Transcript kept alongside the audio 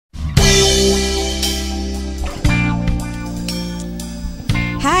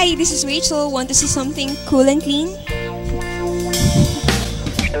Hi, this is Rachel. Want to see something cool and clean?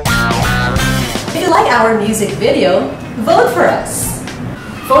 If you like our music video, vote for us.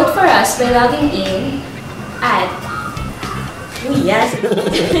 Vote for us by logging in at Yes. If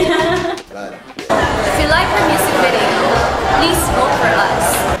you like our music video, please vote for us.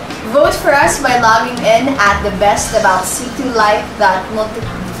 Vote for us by logging in at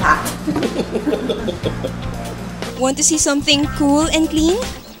thebestaboutc2life.multiply. Want to see something cool and clean?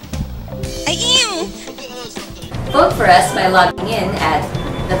 I am! Vote for us by logging in at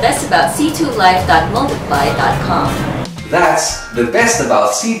thebestaboutc2life.multiply.com. That's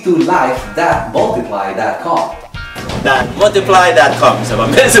thebestaboutc2life.multiply.com. Multiply.com sa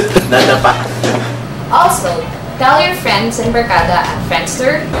pamesot na pa. Also, tell your friends and barkada at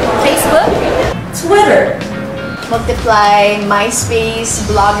Friendster, Facebook, Twitter. Multiply, MySpace,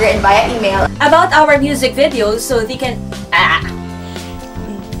 Blogger, and via email. About our music videos so they can...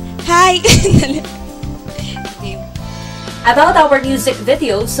 Hi! About our music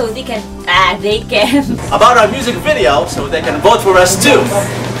videos so they can... About our music video so they can vote for us too.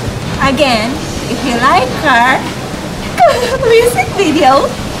 Again, if you like our music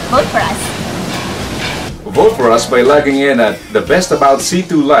video, vote for us. Vote for us by logging in at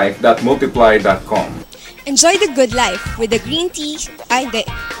thebestaboutc2life.multiply.com. Enjoy the good life with the green tea.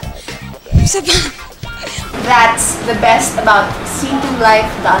 That's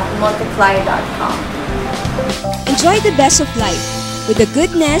thebestaboutc2life.multiply.com. Enjoy the best of life with the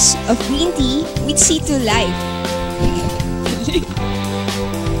goodness of green tea with C2 Life.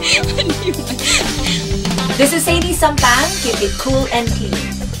 This is Sadie Sampang. Keep it cool and clean.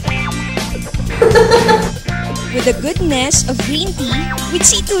 With the goodness of green tea with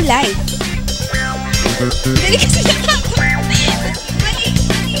C2 Life. Dali kasi nakaka-